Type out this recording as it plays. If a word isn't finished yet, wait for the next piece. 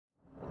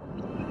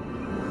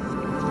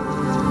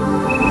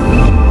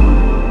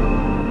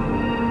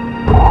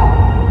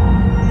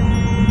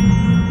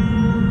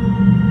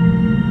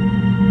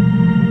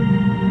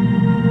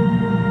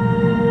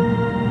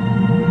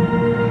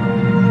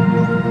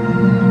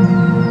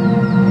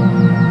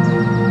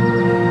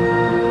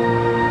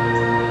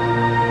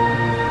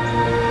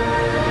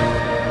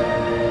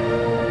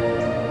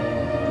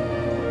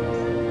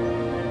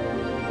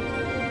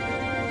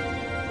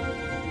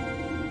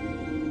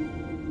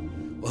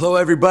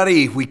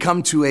everybody. We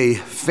come to a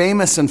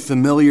famous and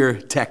familiar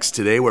text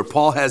today where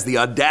Paul has the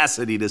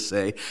audacity to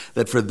say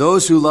that for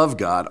those who love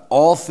God,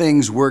 all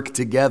things work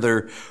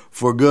together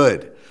for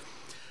good.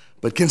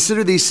 But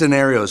consider these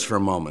scenarios for a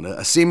moment.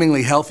 A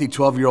seemingly healthy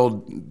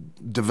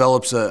 12-year-old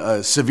develops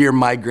a severe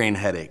migraine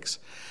headaches.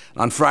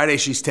 On Friday,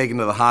 she's taken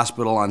to the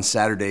hospital. On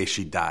Saturday,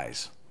 she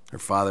dies. Her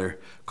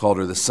father called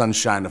her the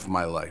sunshine of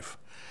my life.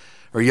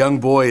 Her young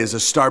boy is a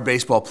star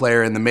baseball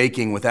player in the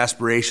making with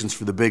aspirations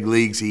for the big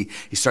leagues. He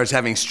starts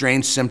having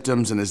strange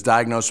symptoms and is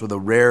diagnosed with a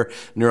rare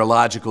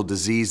neurological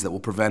disease that will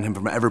prevent him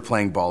from ever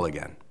playing ball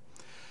again.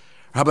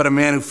 How about a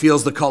man who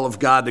feels the call of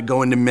God to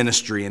go into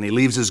ministry, and he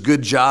leaves his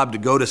good job to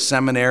go to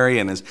seminary,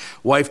 and his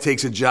wife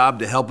takes a job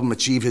to help him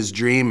achieve his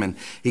dream, and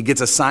he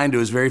gets assigned to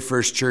his very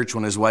first church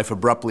when his wife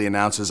abruptly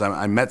announces,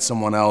 I met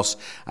someone else,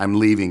 I'm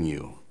leaving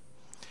you.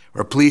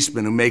 Or a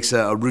policeman who makes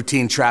a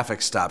routine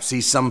traffic stop,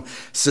 sees some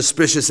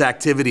suspicious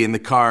activity in the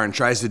car and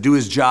tries to do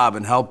his job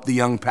and help the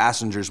young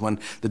passengers when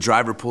the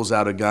driver pulls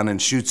out a gun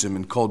and shoots him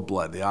in cold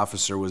blood. The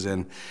officer was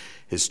in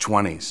his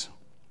 20s.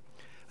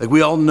 Like,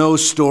 we all know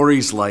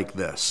stories like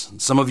this.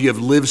 Some of you have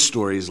lived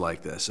stories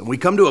like this. And we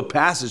come to a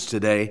passage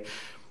today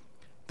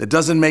that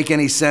doesn't make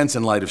any sense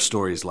in light of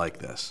stories like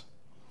this.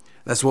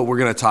 That's what we're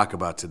going to talk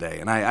about today.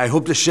 And I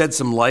hope to shed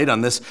some light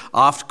on this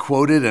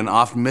oft-quoted and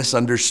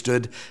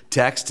oft-misunderstood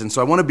text. And so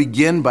I want to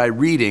begin by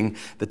reading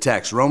the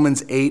text,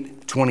 Romans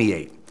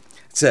 8:28.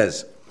 It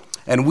says,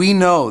 "And we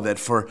know that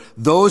for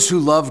those who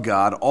love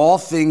God, all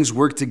things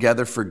work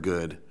together for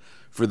good,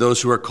 for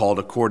those who are called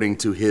according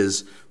to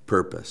his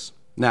purpose."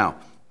 Now,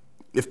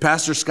 if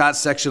Pastor Scott's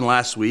section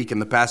last week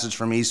and the passage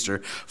from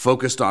Easter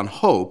focused on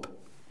hope,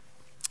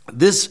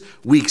 this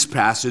week's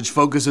passage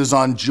focuses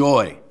on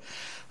joy.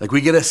 Like,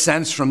 we get a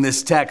sense from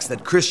this text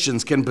that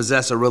Christians can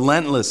possess a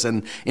relentless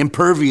and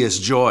impervious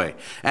joy.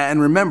 And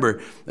remember,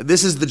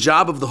 this is the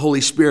job of the Holy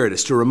Spirit,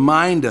 is to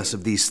remind us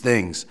of these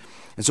things.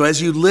 And so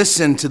as you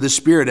listen to the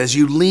Spirit, as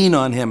you lean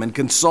on him and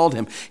consult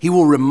him, he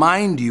will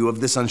remind you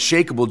of this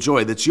unshakable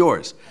joy that's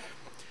yours.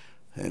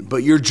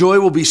 But your joy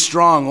will be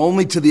strong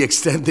only to the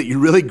extent that you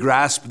really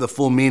grasp the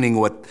full meaning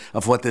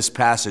of what this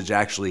passage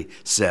actually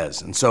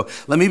says. And so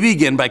let me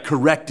begin by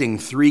correcting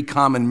three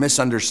common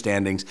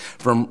misunderstandings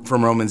from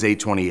Romans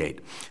 8:28.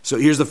 So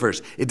here's the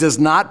first. It does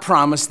not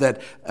promise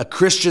that a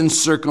Christian's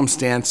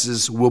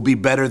circumstances will be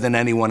better than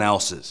anyone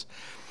else's.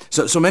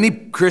 So many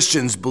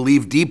Christians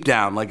believe deep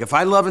down, like, if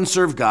I love and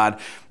serve God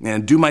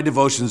and do my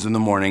devotions in the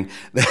morning,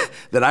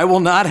 that I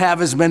will not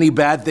have as many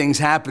bad things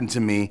happen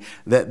to me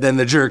than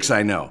the jerks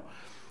I know.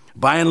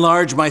 By and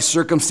large, my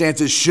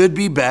circumstances should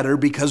be better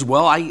because,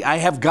 well, I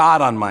have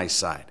God on my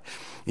side.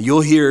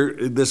 You'll hear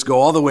this go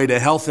all the way to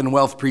health and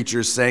wealth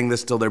preachers saying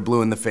this till they're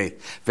blue in the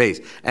face.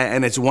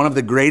 And it's one of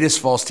the greatest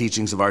false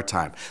teachings of our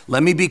time.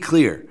 Let me be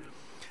clear.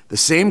 The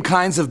same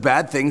kinds of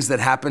bad things that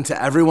happen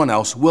to everyone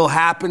else will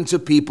happen to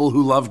people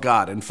who love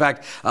God. In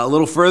fact, a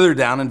little further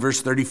down in verse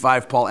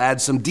 35, Paul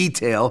adds some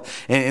detail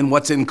in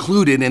what's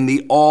included in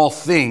the all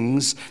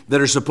things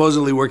that are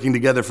supposedly working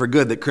together for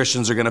good that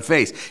Christians are going to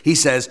face. He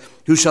says,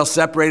 who shall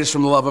separate us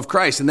from the love of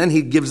Christ? And then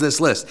he gives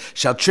this list.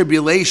 Shall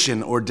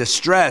tribulation or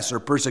distress or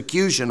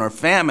persecution or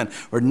famine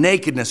or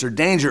nakedness or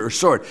danger or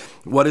sword?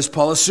 What is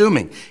Paul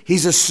assuming?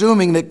 He's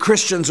assuming that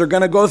Christians are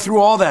going to go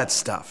through all that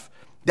stuff.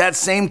 That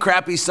same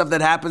crappy stuff that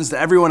happens to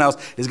everyone else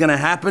is going to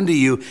happen to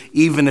you,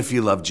 even if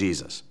you love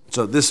Jesus.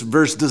 So this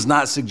verse does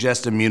not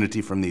suggest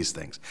immunity from these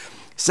things.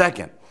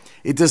 Second,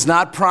 it does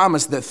not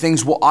promise that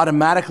things will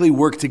automatically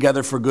work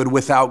together for good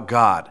without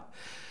God.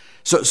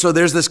 So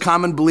there's this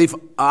common belief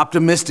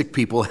optimistic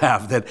people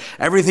have that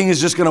everything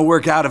is just going to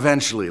work out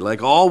eventually.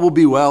 Like, all will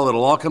be well.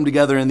 It'll all come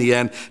together in the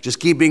end.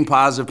 Just keep being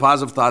positive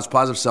thoughts,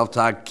 positive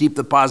self-talk, keep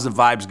the positive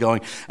vibes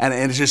going, and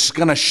it's just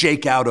going to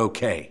shake out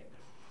okay.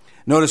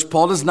 Notice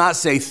Paul does not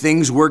say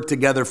things work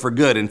together for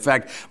good. In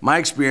fact, my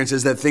experience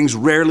is that things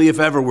rarely, if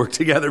ever, work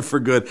together for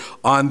good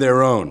on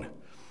their own.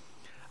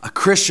 A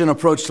Christian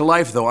approach to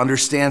life, though,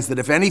 understands that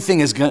if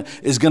anything is going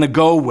to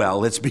go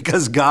well, it's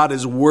because God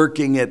is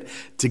working it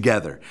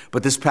together.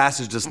 But this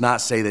passage does not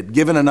say that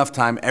given enough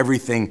time,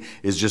 everything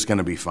is just going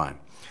to be fine.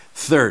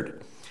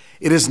 Third,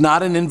 it is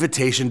not an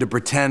invitation to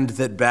pretend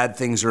that bad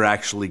things are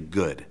actually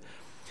good.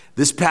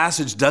 This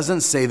passage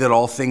doesn't say that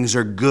all things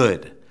are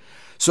good.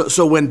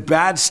 So when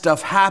bad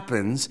stuff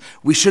happens,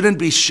 we shouldn't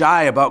be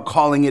shy about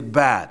calling it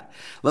bad.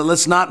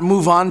 Let's not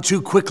move on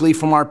too quickly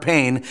from our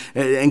pain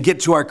and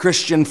get to our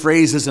Christian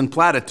phrases and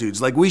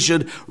platitudes. Like, we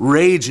should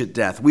rage at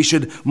death. We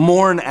should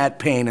mourn at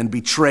pain and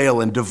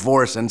betrayal and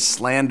divorce and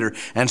slander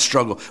and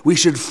struggle. We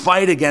should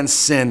fight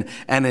against sin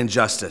and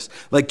injustice.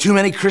 Like, too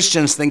many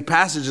Christians think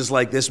passages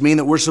like this mean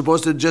that we're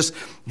supposed to just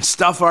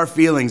stuff our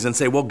feelings and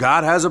say, well,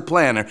 God has a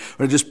plan,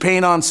 or just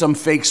paint on some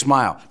fake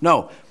smile.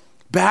 No.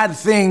 Bad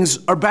things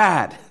are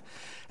bad.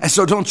 And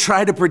so don't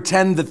try to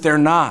pretend that they're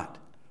not.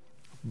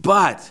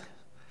 But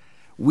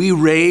we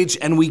rage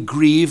and we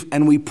grieve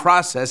and we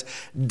process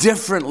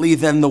differently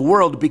than the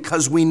world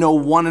because we know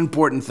one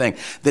important thing,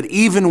 that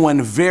even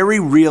when very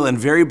real and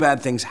very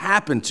bad things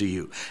happen to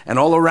you and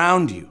all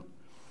around you,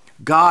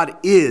 God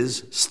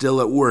is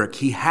still at work.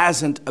 He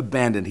hasn't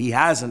abandoned. He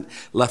hasn't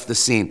left the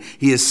scene.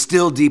 He is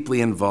still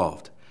deeply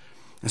involved.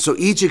 And so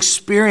each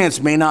experience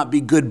may not be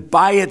good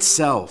by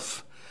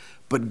itself,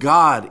 but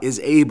God is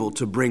able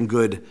to bring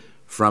good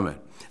from it.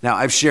 Now,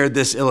 I've shared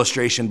this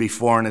illustration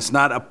before, and it's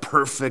not a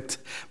perfect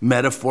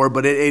metaphor,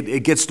 but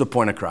it gets the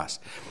point across.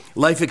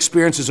 Life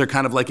experiences are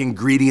kind of like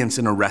ingredients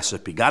in a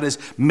recipe. God is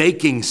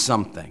making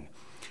something.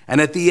 And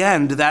at the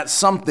end, that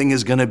something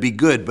is going to be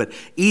good, but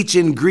each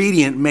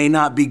ingredient may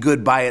not be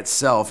good by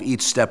itself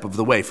each step of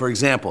the way. For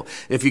example,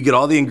 if you get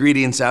all the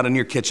ingredients out in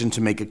your kitchen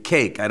to make a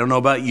cake, I don't know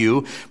about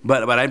you,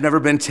 but I've never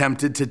been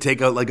tempted to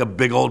take a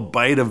big old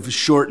bite of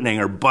shortening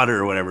or butter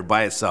or whatever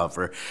by itself,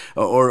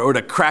 or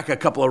to crack a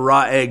couple of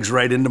raw eggs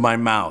right into my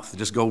mouth,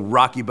 just go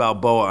Rocky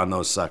Balboa on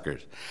those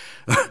suckers.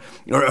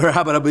 Or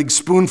how about a big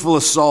spoonful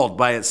of salt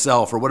by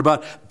itself? Or what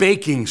about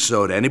baking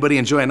soda? Anybody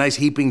enjoy a nice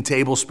heaping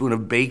tablespoon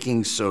of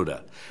baking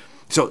soda?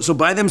 So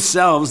by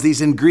themselves,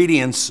 these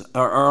ingredients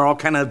are all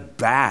kind of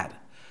bad.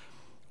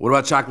 What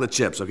about chocolate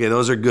chips? Okay,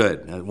 those are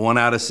good. 1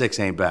 out of 6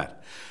 ain't bad.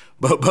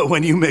 But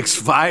when you mix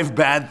 5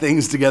 bad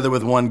things together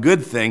with one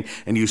good thing,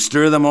 and you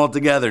stir them all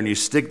together and you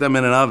stick them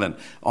in an oven,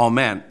 oh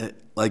man,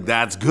 like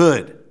that's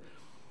good.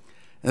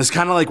 And it's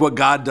kind of like what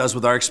God does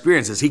with our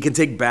experiences. He can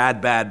take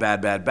bad,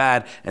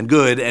 and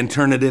good and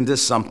turn it into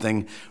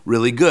something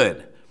really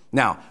good.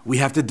 Now, we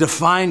have to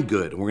define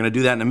good. We're going to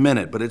do that in a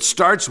minute. But it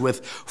starts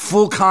with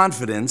full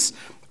confidence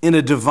in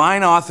a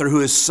divine author who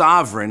is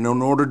sovereign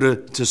in order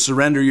to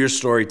surrender your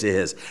story to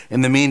his. In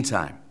the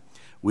meantime,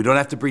 we don't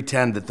have to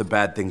pretend that the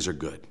bad things are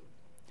good.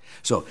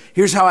 So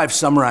here's how I've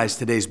summarized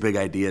today's big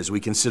idea as we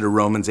consider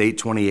Romans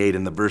 8:28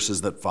 and the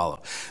verses that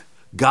follow.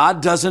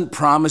 God doesn't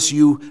promise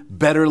you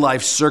better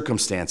life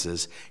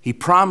circumstances. He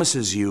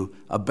promises you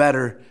a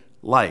better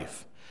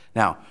life.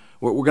 Now,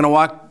 we're going to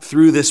walk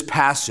through this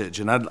passage,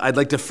 and I'd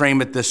like to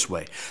frame it this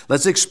way.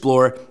 Let's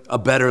explore a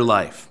better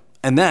life,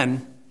 and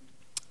then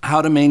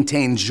how to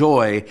maintain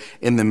joy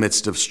in the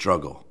midst of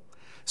struggle.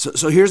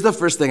 So here's the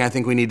first thing I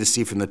think we need to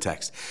see from the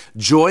text.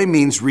 Joy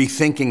means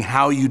rethinking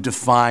how you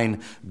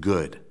define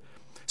good.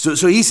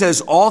 So he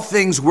says all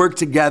things work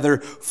together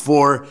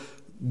for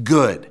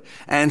good.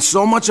 And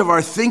so much of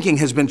our thinking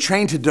has been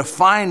trained to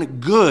define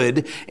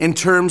good in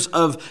terms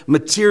of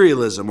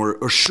materialism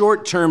or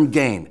short-term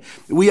gain.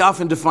 We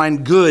often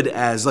define good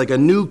as like a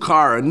new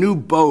car, a new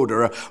boat,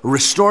 or a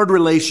restored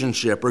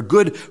relationship, or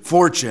good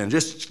fortune,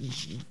 just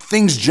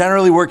things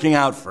generally working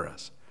out for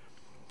us.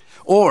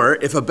 Or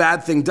if a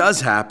bad thing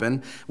does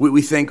happen,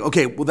 we think,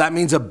 okay, well, that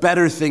means a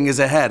better thing is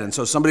ahead. And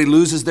so somebody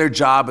loses their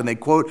job and they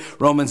quote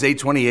Romans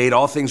 8:28,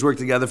 all things work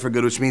together for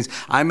good, which means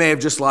I may have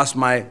just lost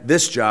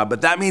this job,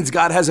 but that means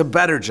God has a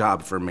better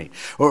job for me.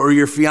 Or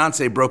your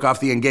fiance broke off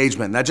the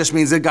engagement. That just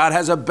means that God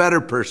has a better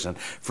person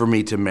for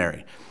me to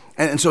marry.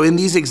 And so in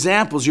these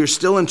examples, you're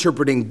still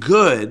interpreting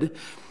good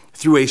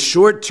through a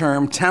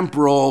short-term,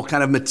 temporal,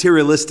 kind of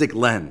materialistic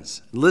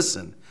lens.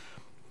 Listen.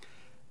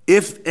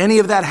 If any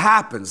of that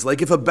happens,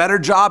 like if a better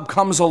job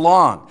comes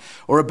along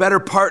or a better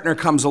partner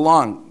comes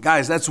along,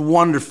 guys, that's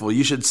wonderful.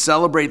 You should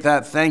celebrate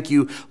that. Thank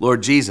you,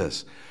 Lord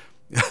Jesus.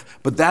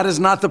 But that is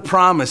not the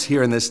promise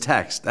here in this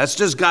text. That's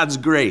just God's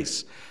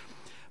grace.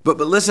 But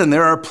listen,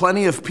 there are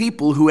plenty of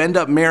people who end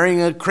up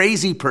marrying a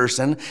crazy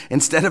person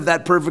instead of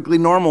that perfectly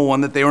normal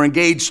one that they were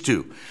engaged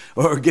to,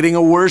 or getting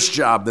a worse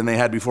job than they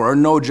had before, or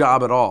no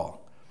job at all.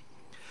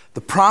 The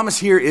promise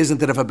here isn't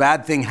that if a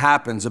bad thing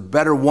happens, a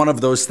better one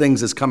of those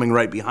things is coming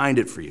right behind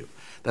it for you.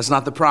 That's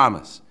not the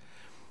promise.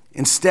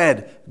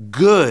 Instead,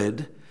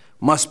 good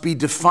must be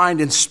defined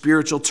in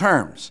spiritual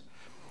terms.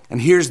 And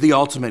here's the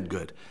ultimate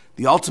good.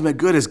 The ultimate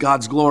good is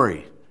God's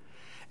glory.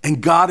 And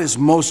God is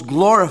most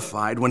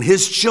glorified when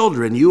his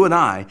children, you and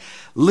I,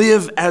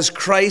 live as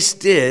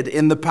Christ did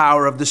in the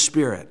power of the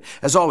Spirit.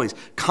 As always,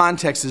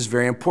 context is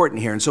very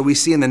important here. And so we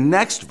see in the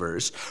next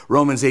verse,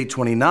 Romans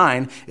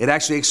 8:29, it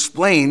actually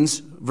explains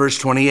verse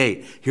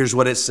 28. Here's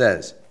what it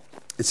says.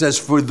 It says,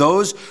 for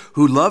those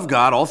who love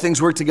God, all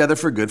things work together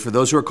for good, for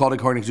those who are called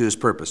according to his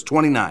purpose.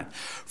 29,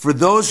 for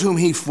those whom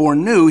he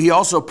foreknew, he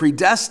also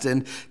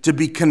predestined to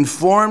be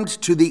conformed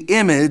to the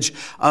image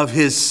of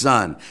his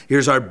Son.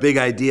 Here's our big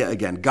idea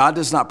again. God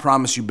does not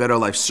promise you better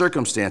life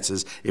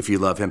circumstances if you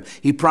love him.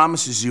 He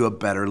promises you a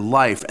better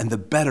life. And the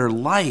better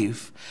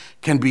life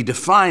can be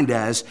defined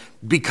as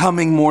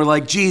becoming more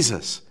like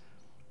Jesus,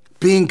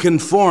 being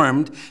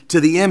conformed to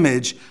the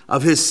image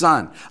of his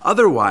Son.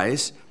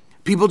 Otherwise,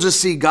 people just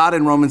see God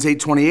in Romans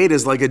 8:28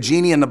 as like a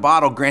genie in the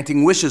bottle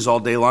granting wishes all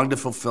day long to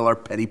fulfill our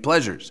petty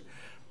pleasures.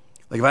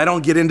 Like if I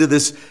don't get into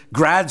this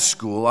grad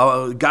school,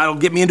 God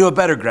will get me into a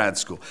better grad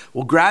school.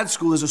 Well, grad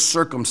school is a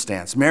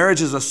circumstance.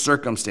 Marriage is a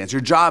circumstance.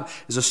 Your job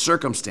is a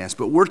circumstance.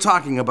 But we're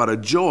talking about a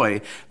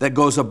joy that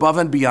goes above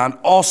and beyond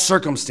all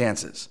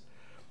circumstances.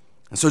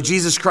 And so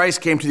Jesus Christ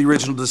came to the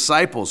original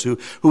disciples who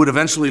would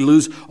eventually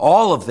lose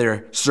all of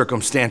their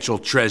circumstantial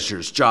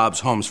treasures, jobs,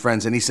 homes,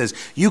 friends. And he says,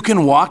 you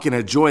can walk in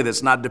a joy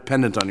that's not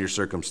dependent on your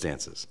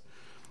circumstances.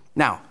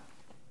 Now,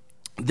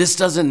 This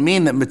doesn't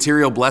mean that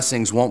material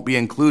blessings won't be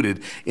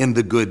included in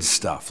the good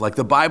stuff. Like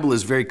the Bible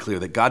is very clear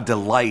that God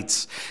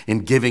delights in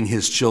giving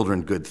his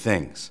children good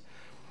things.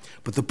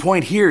 But the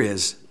point here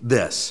is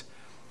this: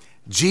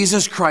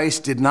 Jesus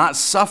Christ did not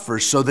suffer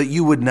so that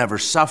you would never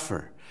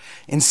suffer.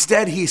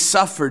 Instead, he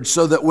suffered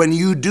so that when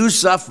you do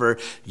suffer,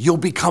 you'll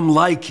become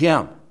like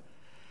him.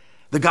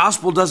 The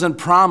gospel doesn't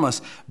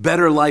promise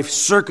better life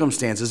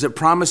circumstances. It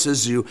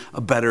promises you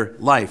a better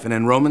life. And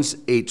in Romans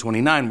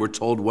 8:29, we're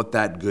told what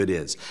that good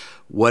is.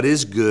 What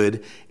is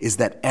good is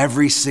that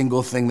every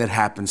single thing that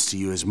happens to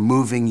you is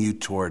moving you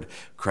toward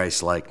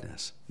Christ's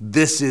likeness.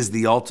 This is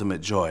the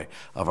ultimate joy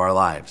of our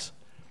lives.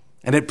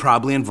 And it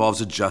probably involves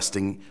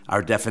adjusting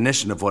our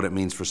definition of what it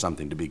means for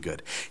something to be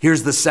good.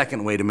 Here's the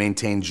second way to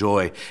maintain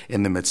joy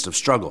in the midst of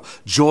struggle.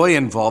 Joy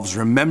involves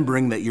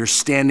remembering that you're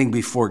standing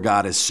before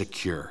God as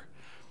secure.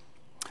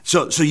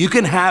 So you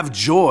can have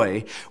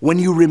joy when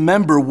you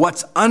remember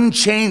what's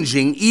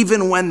unchanging,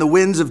 even when the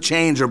winds of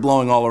change are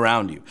blowing all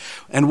around you.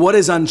 And what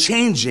is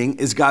unchanging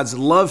is God's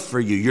love for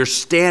you. You're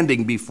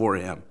standing before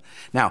him.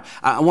 Now,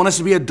 I want us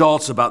to be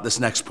adults about this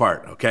next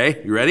part,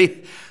 okay? You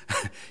ready?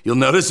 You'll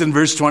notice in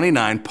verse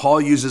 29, Paul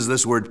uses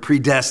this word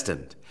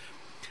predestined.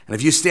 And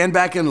if you stand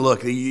back and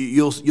look,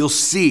 you'll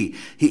see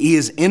he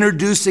is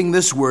introducing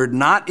this word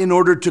not in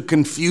order to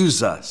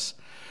confuse us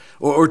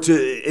or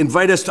to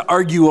invite us to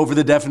argue over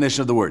the definition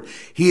of the word.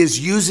 He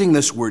is using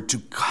this word to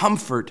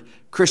comfort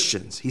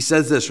Christians. He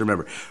says this,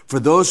 remember,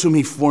 for those whom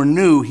he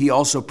foreknew, he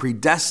also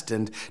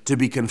predestined to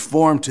be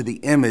conformed to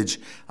the image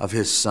of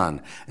his Son.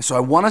 And so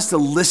I want us to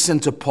listen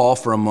to Paul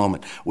for a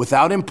moment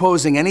without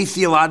imposing any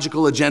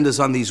theological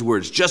agendas on these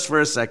words, just for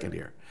a second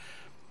here.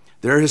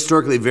 There are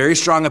historically very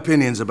strong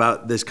opinions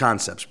about this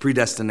concept,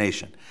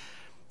 predestination.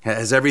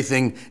 Has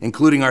everything,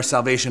 including our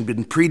salvation,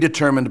 been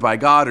predetermined by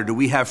God, or do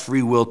we have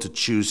free will to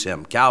choose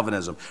him?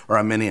 Calvinism or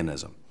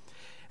Arminianism.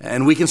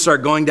 And we can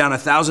start going down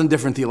 1,000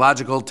 different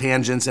theological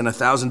tangents in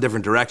 1,000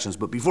 different directions.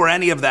 But before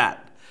any of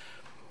that,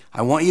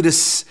 I want you to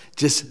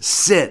just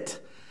sit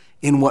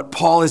in what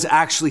Paul is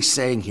actually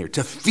saying here,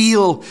 to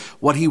feel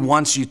what he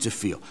wants you to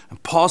feel.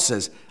 And Paul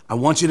says, I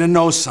want you to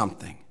know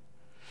something.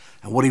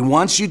 And what he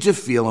wants you to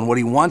feel and what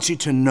he wants you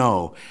to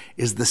know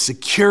is the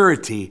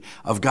security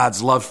of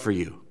God's love for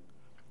you.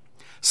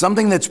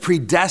 Something that's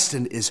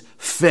predestined is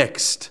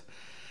fixed.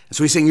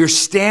 So he's saying your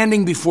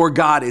standing before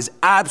God is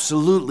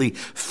absolutely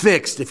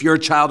fixed if you're a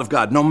child of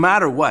God, no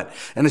matter what.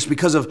 And it's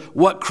because of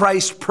what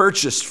Christ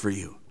purchased for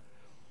you.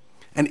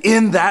 And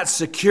in that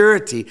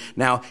security,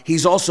 now,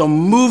 he's also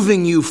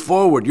moving you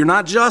forward. You're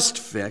not just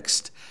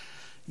fixed.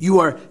 You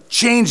are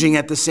changing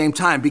at the same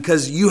time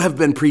because you have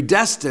been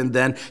predestined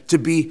then to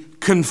be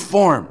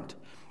conformed.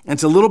 And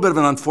it's a little bit of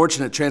an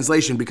unfortunate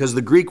translation because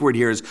the Greek word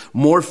here is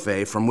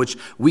morphe, from which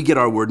we get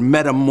our word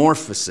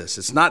metamorphosis.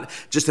 It's not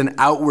just an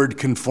outward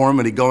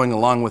conformity going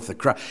along with the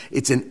crowd.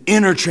 It's an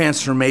inner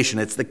transformation.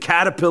 It's the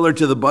caterpillar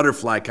to the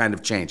butterfly kind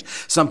of change.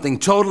 Something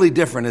totally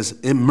different is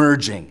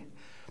emerging.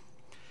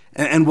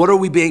 And what are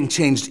we being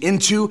changed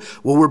into?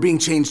 Well, we're being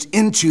changed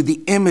into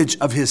the image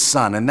of his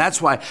Son. And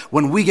that's why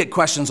when we get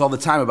questions all the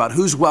time about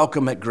who's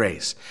welcome at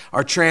Grace,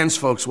 are trans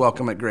folks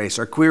welcome at Grace,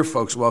 are queer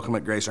folks welcome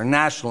at Grace, are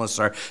nationalists,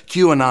 are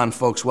QAnon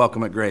folks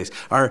welcome at Grace,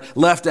 are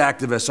left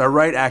activists, are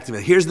right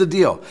activists. Here's the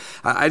deal.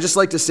 I just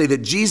like to say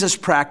that Jesus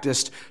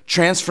practiced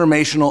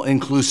transformational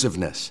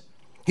inclusiveness.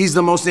 He's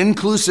the most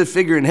inclusive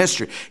figure in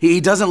history. He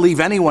doesn't leave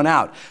anyone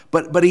out,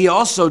 but he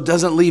also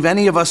doesn't leave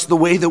any of us the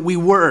way that we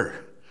were.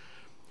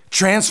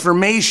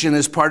 Transformation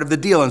is part of the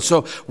deal. And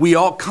so we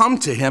all come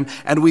to him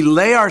and we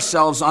lay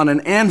ourselves on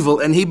an anvil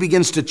and he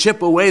begins to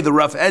chip away the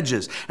rough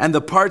edges and the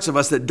parts of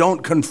us that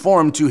don't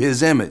conform to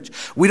his image.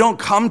 We don't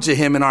come to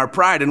him in our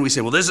pride and we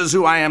say, well, this is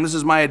who I am. This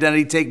is my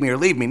identity. Take me or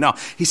leave me. No,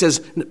 he says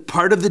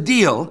part of the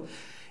deal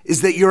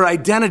is that your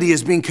identity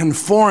is being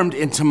conformed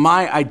into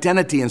my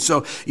identity. And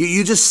so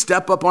you just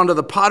step up onto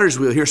the potter's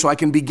wheel here so I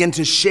can begin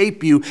to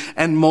shape you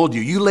and mold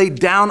you. You lay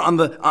down on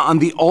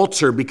the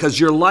altar because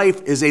your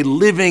life is a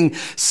living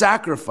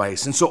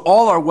sacrifice. And so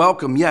all are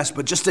welcome, yes,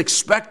 but just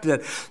expect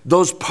that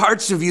those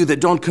parts of you that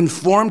don't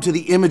conform to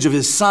the image of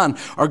his Son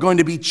are going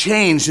to be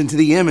changed into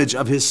the image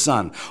of his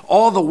Son.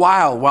 All the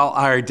while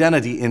our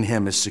identity in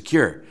him is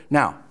secure.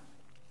 Now,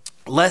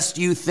 lest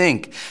you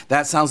think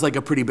that sounds like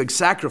a pretty big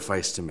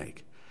sacrifice to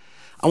make,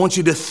 I want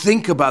you to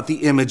think about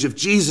the image of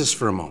Jesus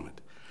for a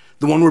moment,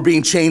 the one we're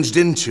being changed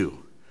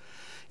into,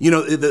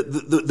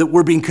 that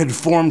we're being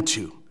conformed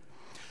to.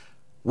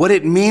 What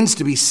it means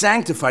to be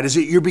sanctified is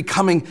that you're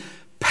becoming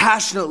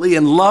passionately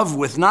in love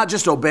with not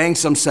just obeying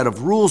some set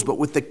of rules, but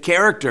with the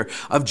character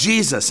of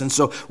Jesus. And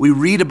so we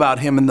read about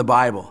him in the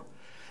Bible.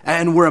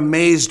 And we're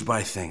amazed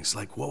by things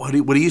like, what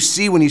do you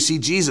see when you see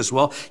Jesus?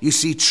 Well, you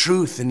see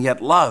truth and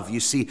yet love. You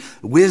see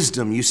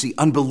wisdom. You see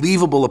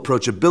unbelievable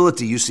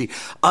approachability. You see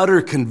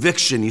utter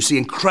conviction. You see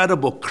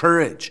incredible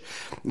courage.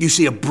 You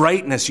see a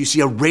brightness. You see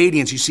a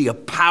radiance. You see a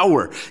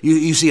power.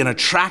 You see an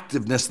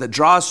attractiveness that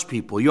draws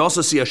people. You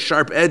also see a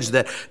sharp edge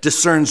that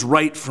discerns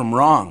right from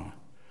wrong.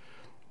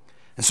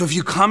 And so if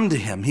you come to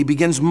him, he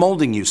begins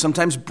molding you,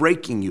 sometimes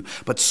breaking you,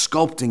 but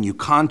sculpting you,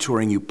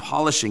 contouring you,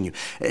 polishing you.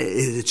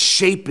 It's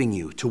shaping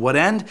you. To what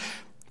end?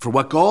 For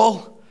what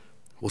goal?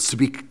 Well, it's to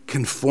be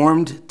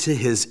conformed to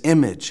his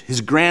image.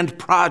 His grand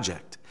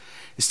project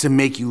is to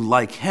make you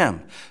like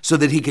him so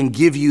that he can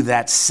give you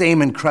that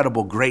same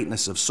incredible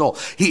greatness of soul.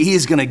 He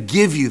is going to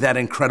give you that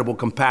incredible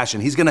compassion.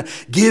 He's going to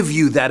give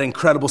you that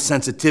incredible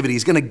sensitivity.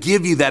 He's going to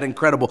give you that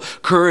incredible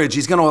courage.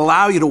 He's going to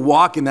allow you to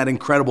walk in that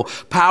incredible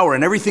power.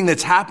 And everything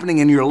that's happening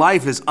in your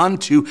life is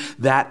unto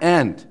that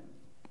end.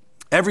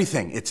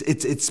 Everything.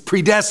 It's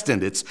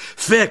predestined. It's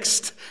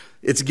fixed.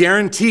 It's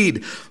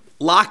guaranteed.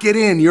 Lock it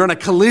in. You're on a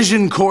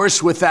collision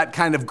course with that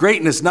kind of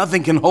greatness.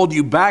 Nothing can hold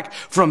you back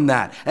from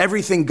that.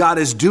 Everything God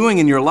is doing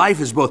in your life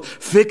is both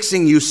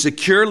fixing you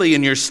securely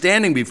in your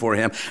standing before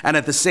him and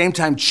at the same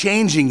time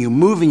changing you,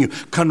 moving you,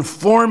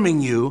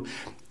 conforming you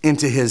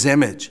into his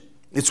image.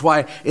 It's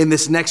why in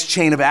this next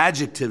chain of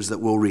adjectives that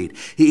we'll read,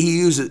 he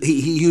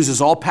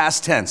uses all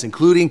past tense,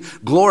 including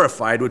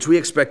glorified, which we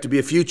expect to be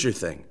a future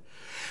thing.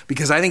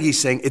 Because I think he's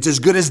saying it's as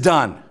good as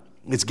done.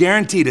 It's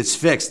guaranteed. It's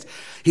fixed.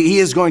 He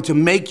is going to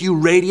make you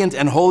radiant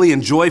and holy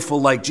and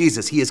joyful like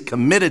Jesus. He is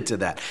committed to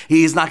that.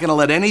 He is not going to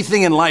let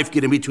anything in life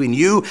get in between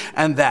you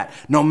and that.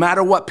 No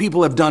matter what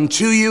people have done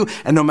to you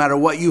and no matter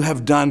what you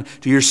have done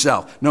to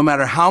yourself, no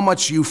matter how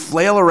much you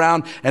flail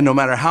around and no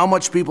matter how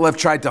much people have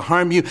tried to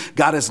harm you,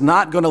 God is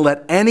not going to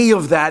let any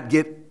of that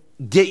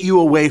get you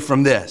away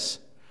from this.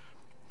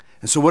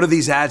 And so what are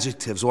these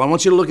adjectives? Well, I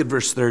want you to look at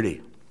verse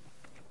 30.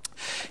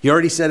 He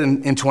already said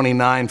in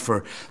 29,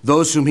 for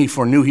those whom he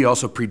foreknew, he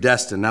also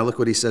predestined. Now look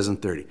what he says in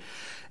 30.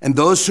 And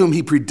those whom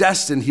he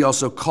predestined, he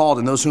also called.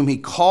 And those whom he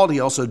called, he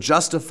also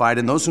justified.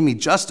 And those whom he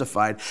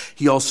justified,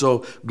 he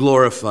also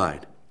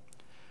glorified.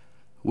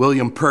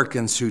 William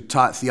Perkins, who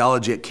taught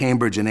theology at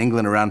Cambridge in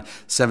England around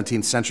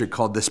 17th century,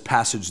 called this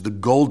passage the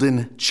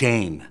golden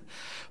chain.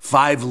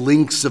 5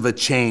 links of a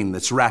chain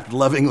that's wrapped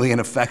lovingly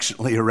and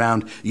affectionately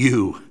around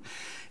you,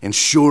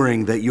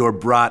 ensuring that you're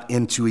brought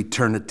into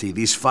eternity.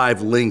 These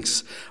 5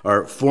 links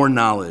are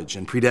foreknowledge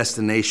and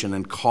predestination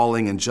and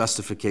calling and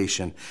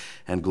justification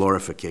and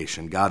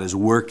glorification. God is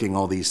working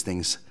all these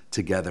things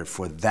together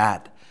for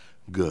that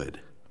good.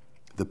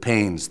 The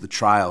pains, the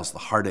trials, the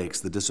heartaches,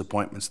 the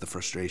disappointments, the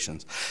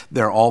frustrations,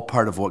 they're all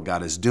part of what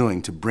God is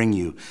doing to bring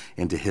you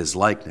into his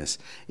likeness,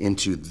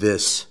 into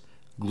this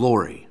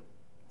glory.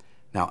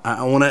 Now,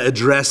 I want to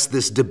address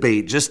this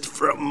debate just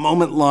for a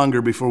moment longer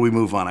before we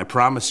move on. I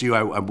promise you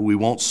we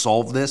won't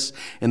solve this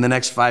in the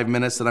next 5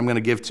 minutes that I'm going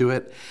to give to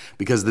it,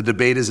 because the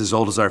debate is as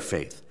old as our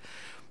faith.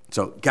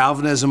 So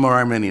Calvinism or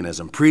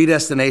Arminianism,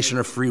 predestination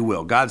or free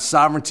will, God's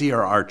sovereignty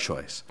or our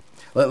choice.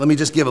 Let me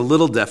just give a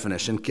little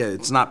definition.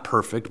 It's not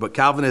perfect, but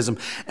Calvinism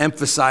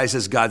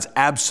emphasizes God's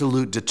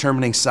absolute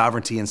determining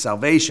sovereignty in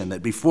salvation,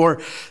 that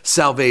before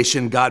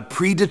salvation, God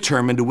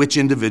predetermined which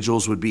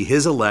individuals would be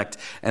his elect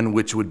and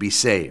which would be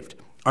saved.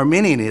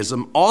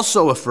 Arminianism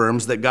also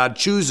affirms that God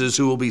chooses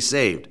who will be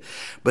saved,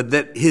 but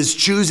that his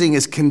choosing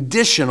is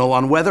conditional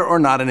on whether or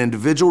not an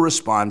individual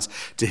responds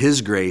to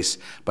his grace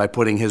by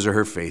putting his or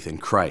her faith in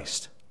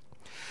Christ.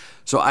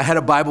 So I had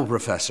a Bible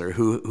professor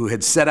who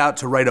had set out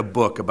to write a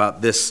book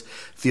about this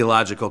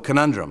theological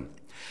conundrum.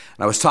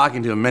 And I was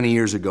talking to him many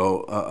years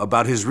ago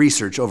about his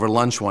research over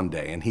lunch one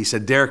day. And he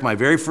said, Derek, my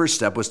very first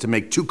step was to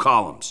make 2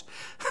 columns.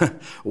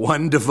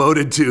 One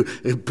devoted to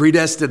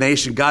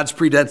predestination, God's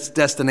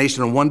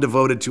predestination, and one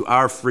devoted to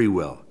our free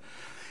will.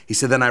 He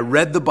said, then I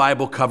read the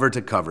Bible cover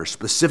to cover,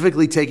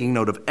 specifically taking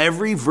note of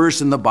every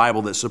verse in the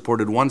Bible that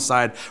supported one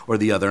side or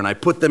the other. And I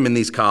put them in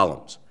these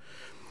columns.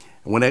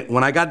 When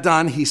I got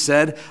done, he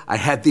said, I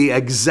had the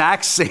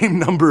exact same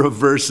number of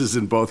verses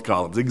in both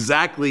columns,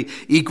 exactly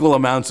equal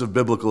amounts of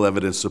biblical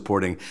evidence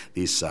supporting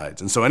these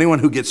sides. And so anyone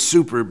who gets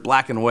super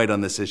black and white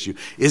on this issue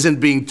isn't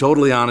being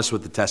totally honest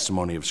with the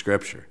testimony of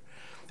Scripture.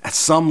 At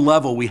some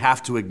level, we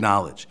have to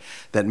acknowledge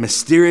that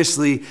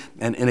mysteriously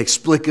and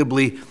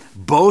inexplicably,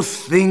 both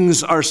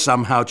things are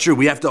somehow true.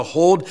 We have to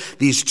hold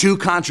these 2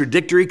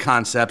 contradictory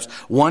concepts,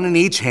 one in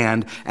each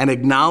hand, and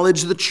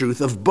acknowledge the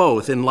truth of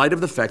both in light of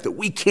the fact that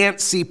we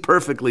can't see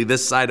perfectly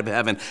this side of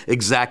heaven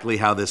exactly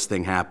how this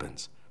thing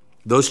happens.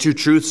 Those 2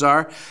 truths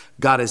are,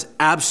 God is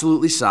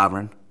absolutely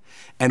sovereign,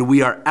 and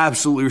we are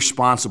absolutely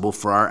responsible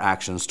for our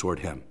actions toward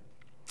him.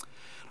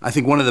 I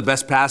think one of the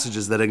best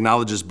passages that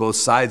acknowledges both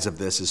sides of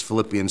this is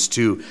Philippians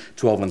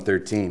 2:12 and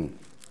 13.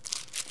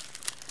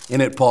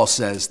 In it, Paul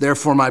says,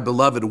 therefore, my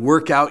beloved,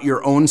 work out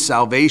your own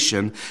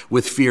salvation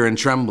with fear and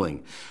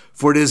trembling.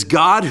 For it is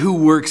God who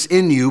works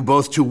in you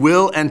both to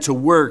will and to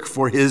work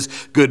for his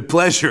good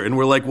pleasure. And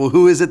we're like, well,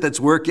 who is it that's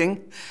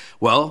working?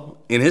 Well,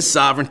 in his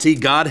sovereignty,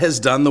 God has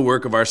done the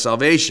work of our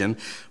salvation.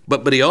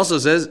 But he also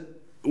says,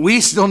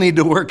 we still need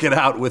to work it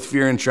out with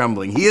fear and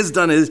trembling. He has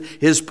done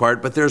his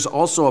part, but there's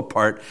also a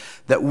part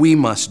that we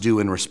must do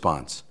in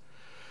response.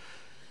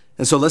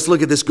 And so let's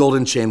look at this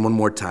golden chain one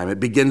more time. It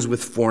begins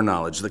with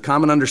foreknowledge. The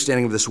common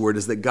understanding of this word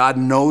is that God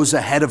knows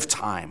ahead of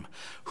time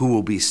who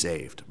will be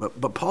saved.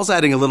 But Paul's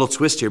adding a little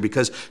twist here,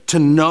 because to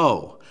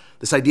know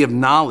This idea of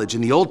knowledge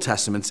in the Old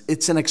Testament,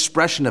 it's an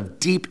expression of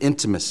deep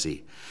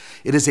intimacy.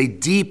 It is a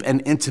deep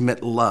and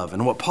intimate love.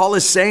 And what Paul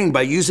is saying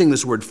by using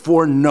this word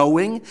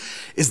foreknowing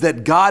is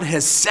that God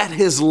has set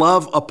his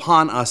love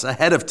upon us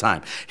ahead of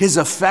time, his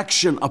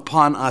affection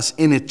upon us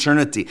in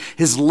eternity.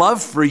 His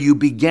love for you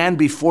began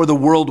before the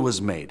world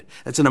was made.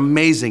 That's an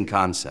amazing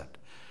concept.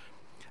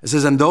 It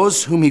says, and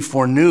those whom he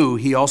foreknew,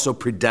 he also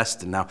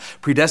predestined. Now,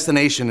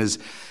 predestination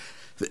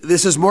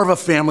this is more of a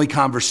family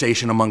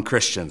conversation among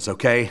Christians,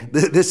 okay?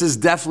 This is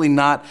definitely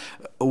not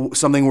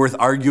something worth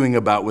arguing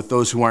about with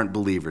those who aren't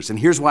believers. And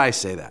here's why I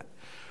say that.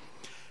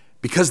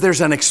 Because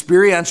there's an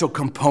experiential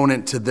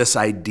component to this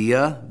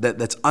idea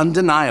that's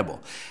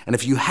undeniable. And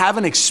if you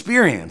haven't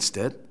experienced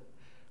it,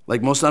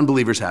 like most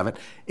unbelievers haven't,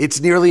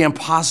 it's nearly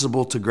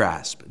impossible to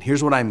grasp. And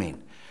here's what I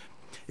mean.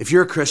 If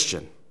you're a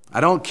Christian, I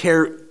don't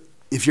care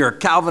if you're a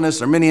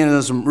Calvinist,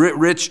 Arminianism,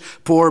 rich,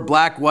 poor,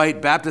 black, white,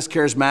 Baptist,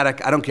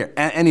 charismatic, I don't care,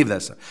 any of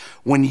that stuff.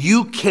 When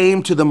you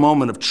came to the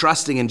moment of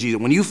trusting in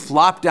Jesus, when you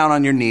flop down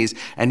on your knees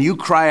and you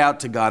cry out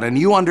to God and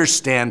you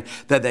understand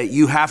that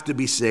you have to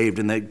be saved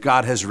and that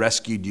God has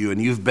rescued you and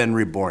you've been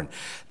reborn,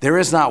 there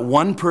is not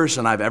one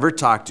person I've ever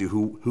talked to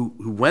who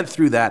went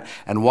through that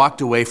and walked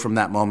away from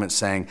that moment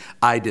saying,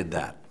 I did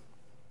that.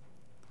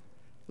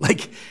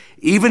 Like,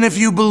 even if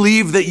you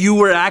believe that you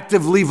were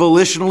actively,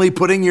 volitionally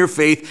putting your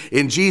faith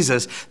in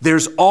Jesus,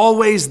 there's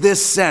always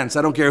this sense,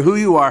 I don't care who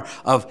you are,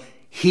 of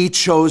he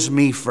chose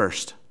me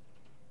first.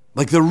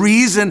 Like the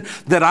reason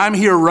that I'm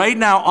here right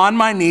now on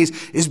my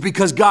knees is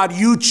because God,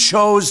 you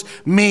chose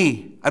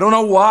me. I don't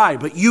know why,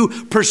 but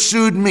you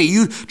pursued me.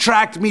 You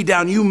tracked me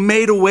down. You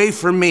made a way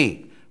for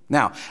me.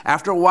 Now,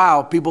 after a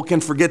while, people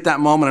can forget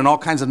that moment and all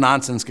kinds of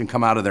nonsense can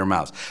come out of their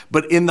mouths.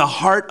 But in the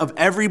heart of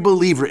every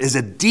believer is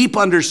a deep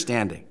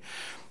understanding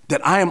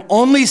that I am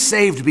only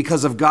saved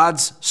because of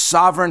God's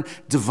sovereign,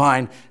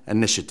 divine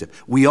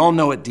initiative. We all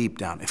know it deep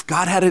down. If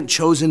God hadn't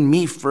chosen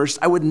me first,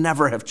 I would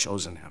never have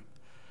chosen him.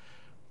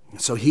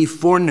 So he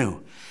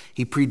foreknew,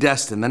 he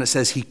predestined. Then it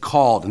says he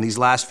called. And these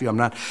last few I'm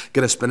not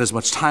going to spend as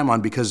much time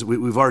on because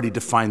we've already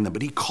defined them.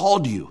 But he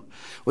called you.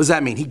 What does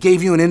that mean? He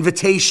gave you an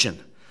invitation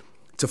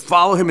to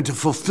follow him and to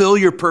fulfill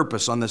your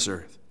purpose on this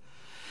earth.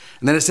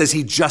 And then it says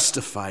he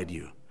justified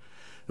you.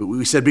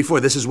 We said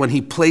before, this is when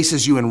he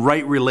places you in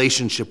right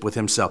relationship with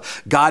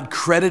himself. God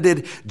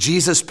credited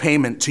Jesus'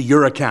 payment to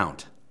your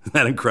account. Isn't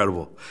that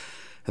incredible?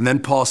 And then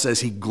Paul says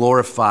he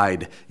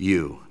glorified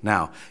you.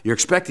 Now, you're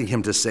expecting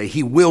him to say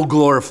he will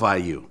glorify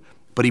you,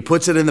 but he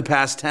puts it in the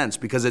past tense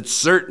because it's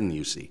certain,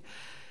 you see.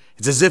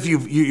 It's as if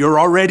you're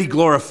already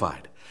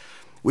glorified,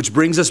 which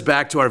brings us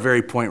back to our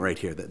very point right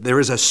here, that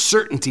there is a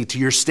certainty to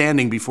your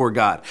standing before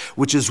God,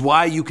 which is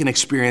why you can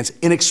experience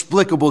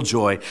inexplicable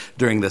joy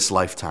during this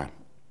lifetime.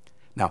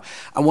 Now,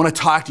 I want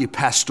to talk to you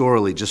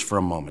pastorally just for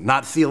a moment,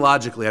 not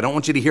theologically. I don't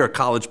want you to hear a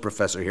college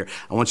professor here.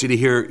 I want you to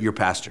hear your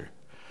pastor.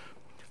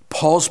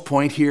 Paul's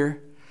point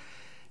here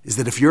is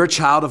that if you're a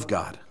child of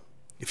God,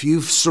 if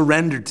you've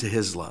surrendered to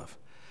his love,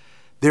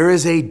 there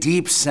is a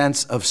deep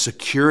sense of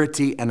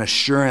security and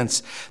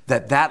assurance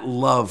that that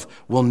love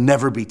will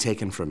never be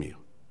taken from you.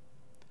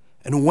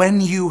 And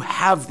when you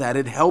have that,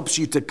 it helps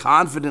you to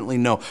confidently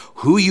know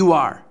who you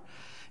are.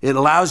 It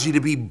allows you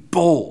to be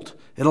bold.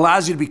 It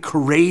allows you to be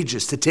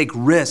courageous, to take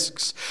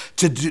risks,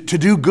 to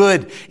do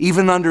good,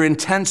 even under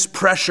intense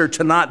pressure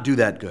to not do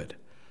that good.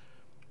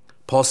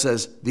 Paul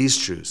says these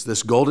truths,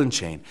 this golden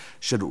chain,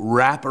 should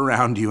wrap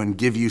around you and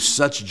give you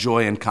such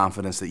joy and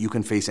confidence that you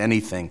can face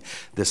anything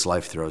this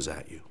life throws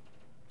at you.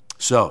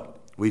 So,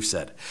 we've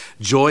said,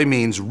 joy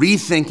means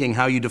rethinking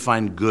how you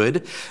define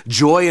good.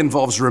 Joy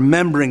involves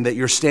remembering that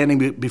you're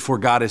standing before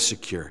God is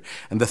secure.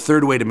 And the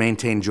third way to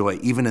maintain joy,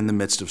 even in the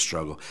midst of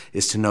struggle,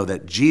 is to know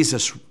that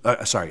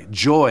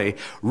joy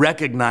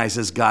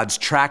recognizes God's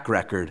track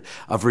record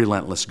of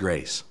relentless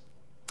grace.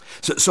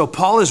 So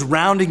Paul is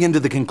rounding into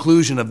the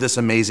conclusion of this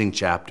amazing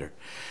chapter.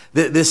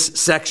 This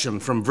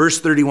section from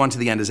verse 31 to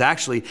the end is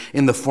actually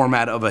in the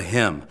format of a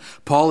hymn.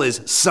 Paul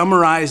is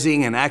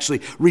summarizing and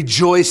actually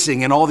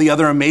rejoicing in all the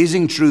other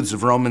amazing truths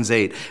of Romans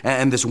 8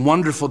 and this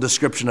wonderful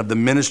description of the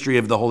ministry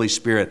of the Holy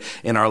Spirit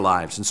in our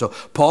lives. And so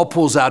Paul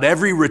pulls out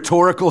every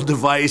rhetorical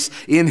device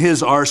in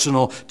his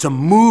arsenal to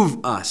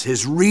move us,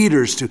 his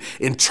readers, to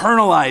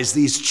internalize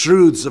these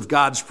truths of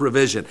God's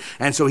provision.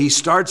 And so he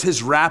starts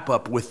his wrap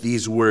up with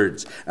these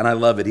words, and I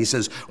love it. He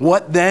says,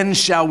 "What then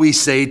shall we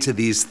say to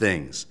these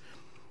things?"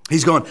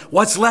 He's going,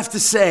 what's left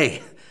to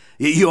say?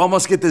 You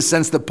almost get this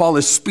sense that Paul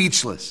is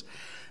speechless.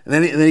 And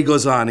then he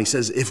goes on. He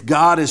says, if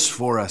God is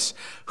for us,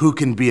 who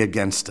can be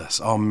against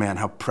us? Oh man,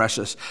 how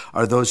precious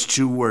are those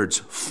two words,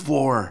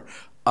 for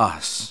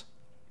us.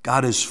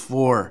 God is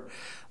for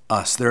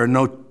us. There are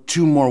no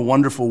two more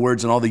wonderful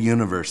words in all the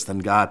universe than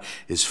God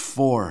is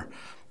for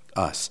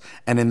us.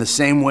 And in the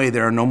same way,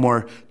 there are no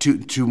more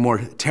two more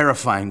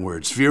terrifying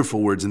words,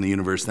 fearful words in the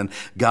universe than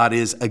God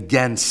is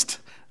against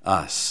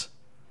us.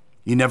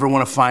 You never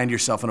want to find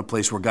yourself in a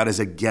place where God is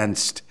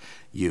against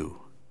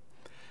you.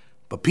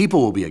 But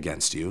people will be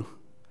against you.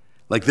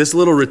 Like this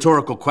little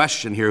rhetorical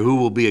question here, who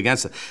will be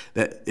against it?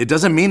 That it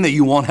doesn't mean that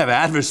you won't have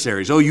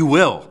adversaries. Oh, you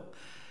will.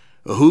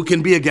 Who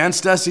can be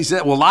against us? He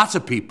said, well, lots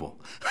of people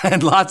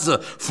and lots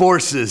of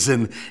forces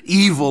and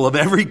evil of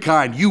every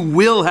kind. You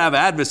will have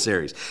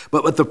adversaries.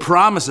 But the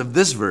promise of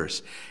this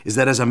verse is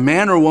that as a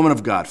man or woman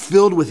of God,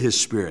 filled with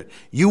his Spirit,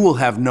 you will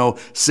have no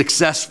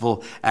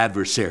successful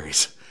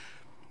adversaries.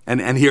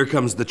 And here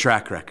comes the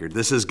track record.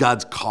 This is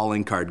God's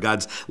calling card,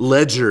 God's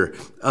ledger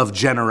of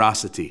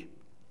generosity.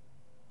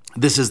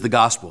 This is the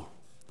gospel.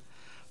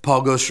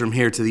 Paul goes from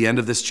here to the end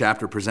of this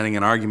chapter presenting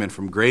an argument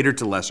from greater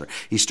to lesser.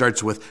 He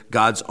starts with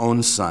God's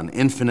own Son,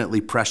 infinitely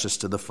precious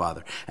to the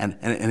Father. And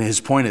his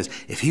point is,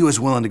 if he was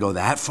willing to go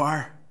that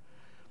far,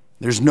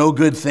 there's no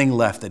good thing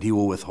left that he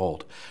will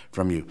withhold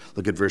from you.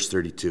 Look at verse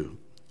 32.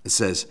 It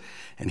says,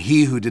 and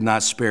he who did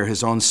not spare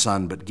his own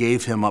Son, but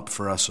gave him up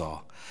for us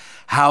all,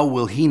 how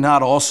will he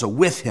not also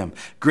with him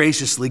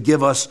graciously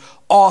give us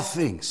all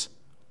things?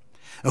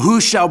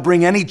 Who shall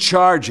bring any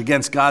charge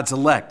against God's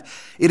elect?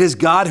 It is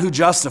God who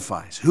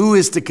justifies. Who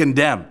is to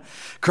condemn?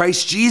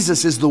 Christ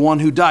Jesus is the one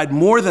who died.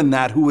 More than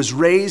that, who was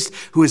raised,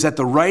 who is at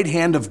the right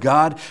hand of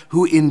God,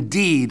 who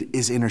indeed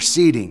is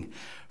interceding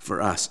for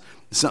us.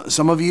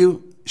 Some of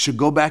you should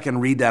go back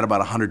and read that about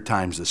 100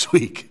 times this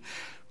week.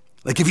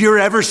 Like if you're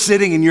ever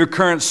sitting in your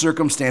current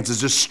circumstances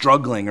just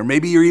struggling, or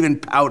maybe you're even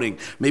pouting,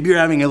 maybe you're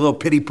having a little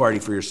pity party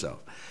for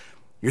yourself.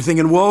 You're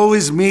thinking, woe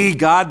is me,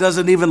 God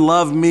doesn't even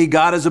love me,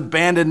 God has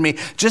abandoned me.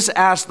 Just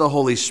ask the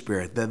Holy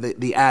Spirit,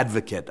 the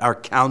advocate, our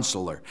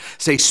counselor.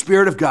 Say,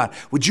 Spirit of God,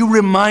 would you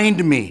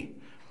remind me?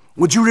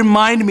 Would you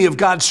remind me of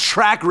God's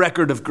track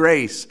record of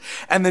grace?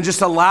 And then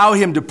just allow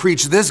him to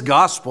preach this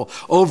gospel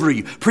over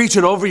you. Preach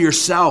it over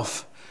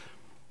yourself.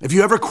 If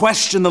you ever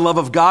question the love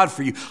of God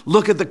for you,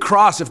 look at the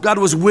cross. If God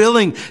was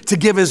willing to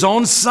give his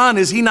own Son,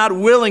 is he not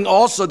willing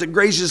also to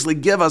graciously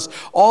give us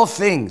all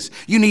things?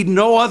 You need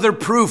no other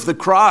proof. The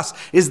cross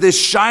is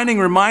this shining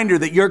reminder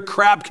that your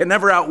crap can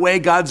never outweigh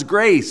God's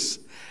grace.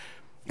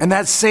 And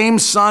that same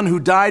Son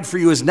who died for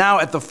you is now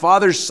at the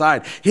Father's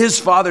side, his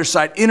Father's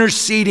side,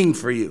 interceding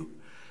for you.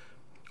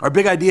 Our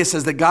big idea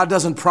says that God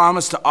doesn't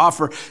promise to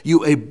offer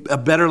you a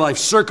better life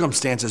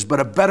circumstances,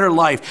 but a better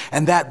life.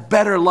 And that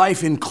better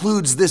life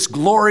includes this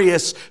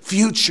glorious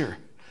future.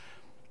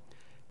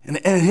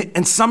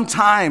 And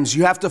sometimes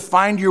you have to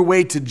find your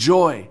way to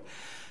joy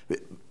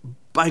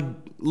by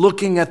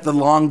looking at the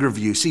longer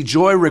view. See,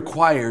 joy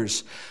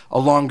requires a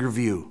longer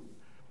view.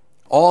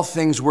 All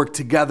things work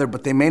together,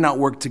 but they may not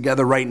work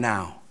together right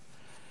now.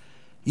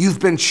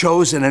 You've been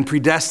chosen and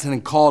predestined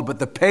and called, but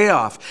the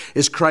payoff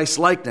is Christ's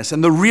likeness.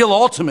 And the real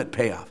ultimate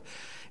payoff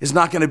is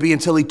not going to be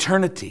until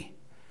eternity.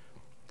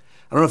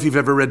 I don't know if you've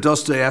ever read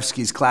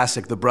Dostoevsky's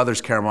classic, The Brothers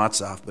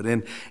Karamazov, but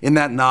in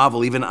that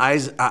novel, even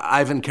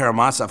Ivan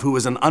Karamazov, who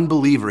was an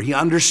unbeliever, he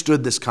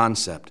understood this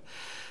concept.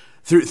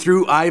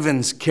 Through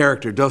Ivan's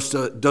character,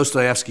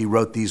 Dostoevsky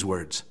wrote these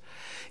words.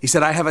 He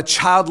said, I have a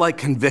childlike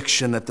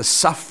conviction that the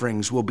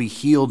sufferings will be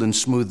healed and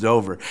smoothed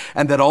over,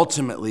 and that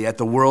ultimately, at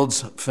the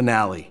world's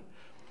finale,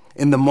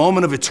 in the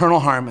moment of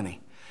eternal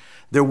harmony,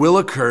 there will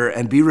occur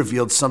and be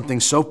revealed something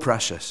so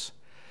precious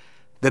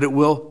that it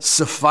will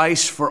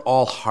suffice for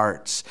all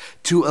hearts,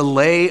 to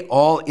allay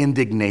all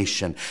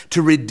indignation,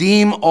 to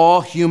redeem all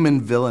human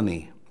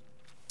villainy,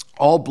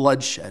 all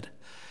bloodshed.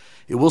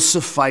 It will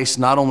suffice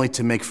not only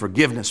to make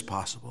forgiveness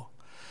possible,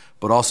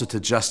 but also to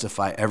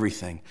justify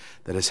everything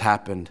that has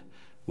happened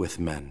with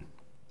men.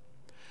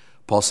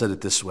 Paul said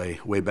it this way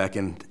back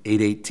in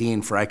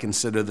 8:18, for I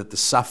consider that the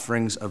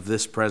sufferings of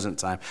this present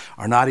time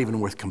are not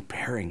even worth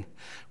comparing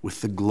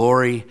with the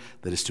glory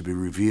that is to be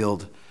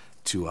revealed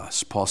to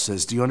us. Paul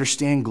says, do you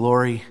understand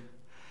glory?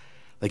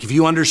 Like if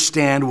you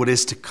understand what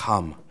is to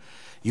come,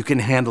 you can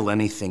handle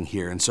anything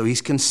here. And so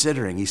he's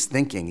considering, he's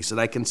thinking. He said,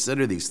 I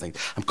consider these things.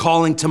 I'm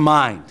calling to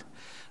mind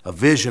a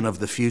vision of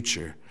the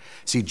future.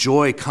 See,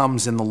 joy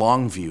comes in the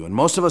long view, and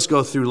most of us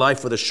go through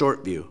life with a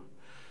short view.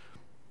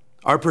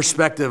 Our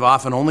perspective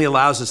often only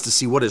allows us to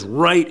see what is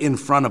right in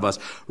front of us,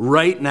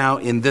 right now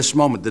in this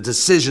moment, the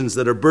decisions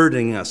that are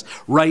burdening us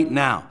right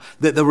now,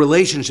 the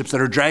relationships that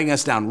are dragging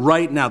us down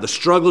right now, the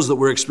struggles that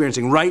we're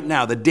experiencing right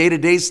now, the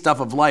day-to-day stuff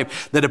of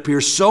life that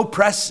appears so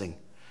pressing.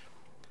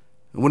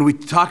 When we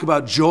talk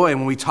about joy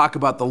and when we talk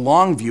about the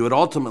long view, it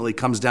ultimately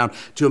comes down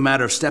to a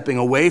matter of stepping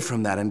away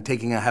from that and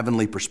taking a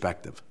heavenly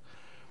perspective.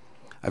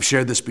 I've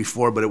shared this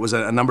before, but it was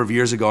a number of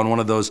years ago on one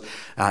of those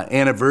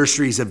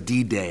anniversaries of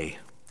D-Day.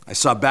 I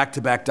saw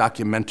back-to-back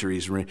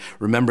documentaries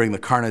remembering the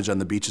carnage on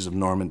the beaches of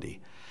Normandy.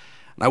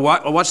 And I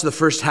watched the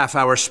first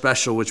half-hour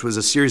special, which was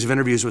a series of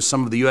interviews with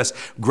some of the U.S.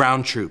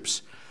 ground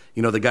troops.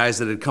 You know, the guys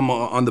that had come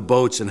on the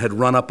boats and had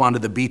run up onto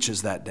the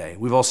beaches that day.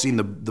 We've all seen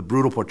the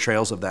brutal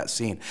portrayals of that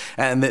scene.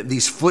 And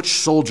these foot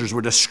soldiers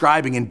were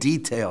describing in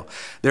detail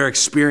their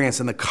experience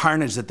and the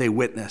carnage that they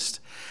witnessed.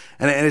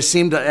 And it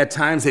seemed at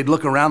times they'd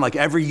look around like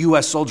every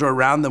U.S. soldier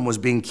around them was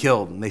being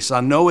killed. And they saw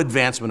no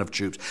advancement of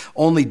troops,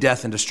 only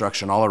death and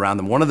destruction all around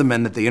them. One of the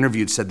men that they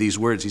interviewed said these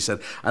words. He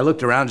said, I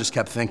looked around, just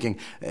kept thinking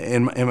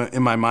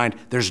in my mind,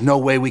 there's no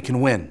way we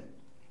can win.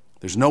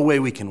 There's no way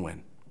we can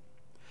win.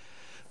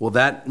 Well,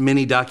 that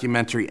mini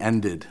documentary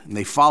ended, and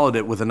they followed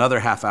it with another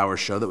half-hour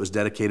show that was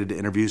dedicated to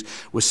interviews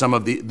with some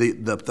of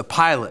the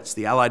pilots,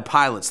 the Allied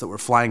pilots that were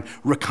flying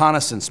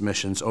reconnaissance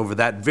missions over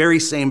that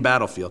very same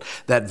battlefield,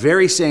 that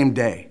very same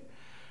day.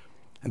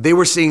 And they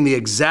were seeing the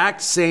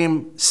exact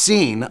same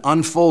scene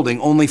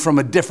unfolding, only from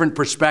a different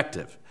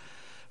perspective,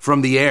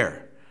 from the air.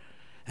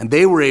 And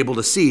they were able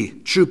to see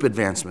troop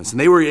advancements, and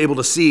they were able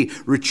to see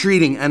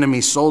retreating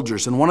enemy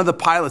soldiers. And one of the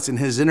pilots in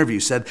his interview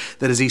said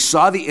that as he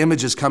saw the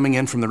images coming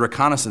in from the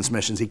reconnaissance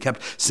missions, he kept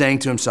saying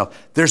to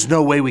himself, there's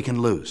no way we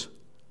can lose.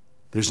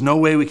 There's no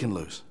way we can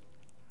lose.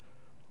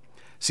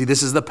 See,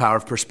 this is the power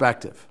of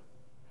perspective,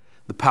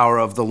 the power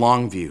of the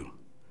long view.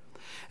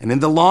 And in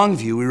the long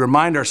view, we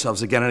remind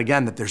ourselves again and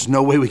again that there's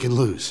no way we can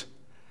lose.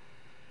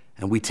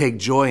 And we take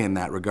joy in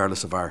that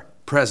regardless of our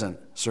present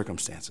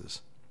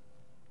circumstances.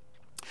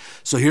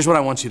 So here's what I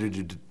want you to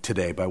do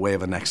today by way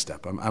of a next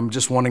step. I'm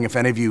just wondering if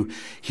any of you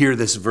hear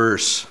this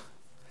verse,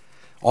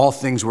 all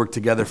things work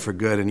together for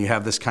good, and you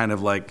have this kind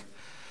of like,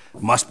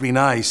 must be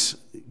nice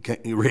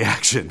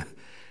reaction.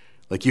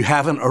 Like you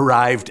haven't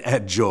arrived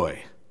at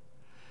joy.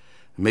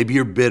 Maybe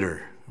you're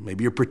bitter.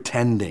 Maybe you're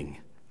pretending.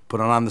 Put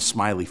on the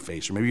smiley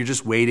face. Or maybe you're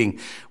just waiting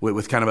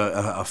with kind of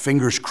a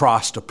fingers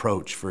crossed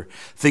approach for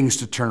things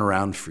to turn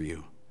around for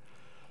you.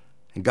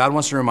 And God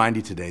wants to remind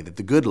you today that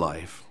the good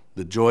life,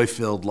 the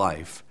joy-filled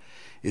life,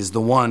 is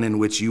the one in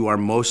which you are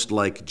most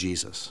like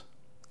Jesus,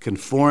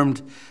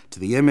 conformed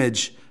to the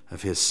image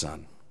of his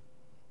Son.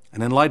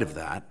 And in light of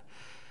that,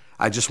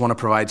 I just want to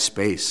provide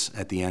space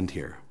at the end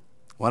here.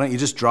 Why don't you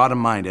just draw to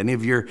mind any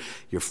of your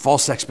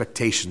false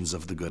expectations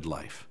of the good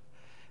life?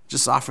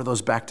 Just offer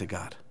those back to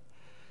God.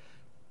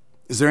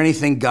 Is there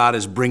anything God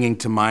is bringing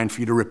to mind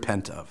for you to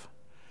repent of?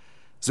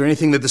 Is there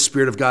anything that the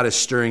Spirit of God is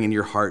stirring in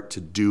your heart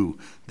to do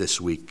this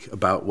week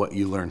about what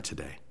you learned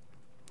today?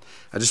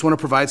 I just want to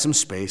provide some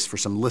space for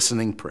some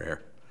listening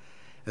prayer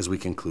as we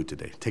conclude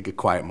today. Take a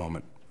quiet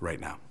moment right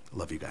now. I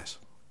love you guys.